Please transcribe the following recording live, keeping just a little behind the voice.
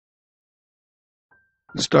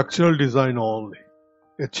Structural design only,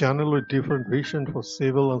 a channel with different vision for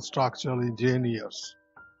civil and structural engineers.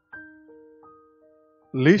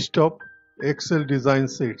 List of Excel design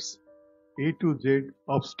sheets A to Z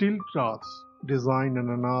of steel truss design and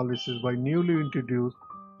analysis by newly introduced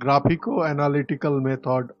graphico-analytical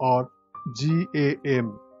method or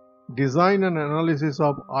GAM. Design and analysis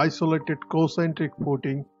of isolated concentric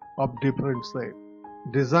footing of different shape.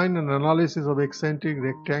 Design and analysis of eccentric,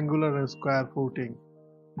 rectangular and square footing.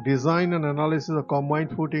 Design and analysis of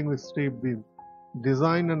combined footing with strip beam.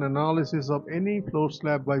 Design and analysis of any floor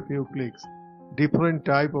slab by few clicks. Different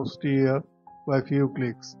type of stair by few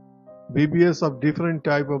clicks. BBS of different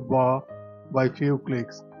type of bar by few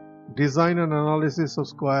clicks. Design and analysis of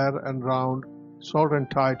square and round, short and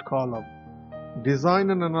tight column. Design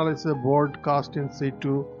and analysis of board cast in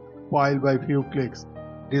situ pile by few clicks.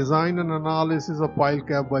 Design and analysis of pile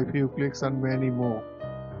cap by few clicks and many more.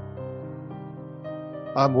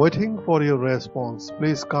 I'm waiting for your response.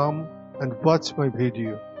 Please come and watch my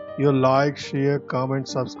video. Your like, share, comment,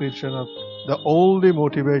 subscription are the only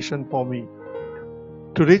motivation for me.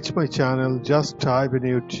 To reach my channel, just type in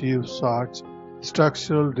YouTube search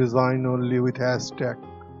structural design only with hashtag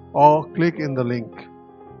or click in the link.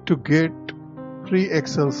 To get free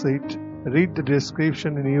Excel sheet, read the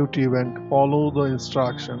description in YouTube and follow the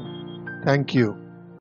instruction. Thank you.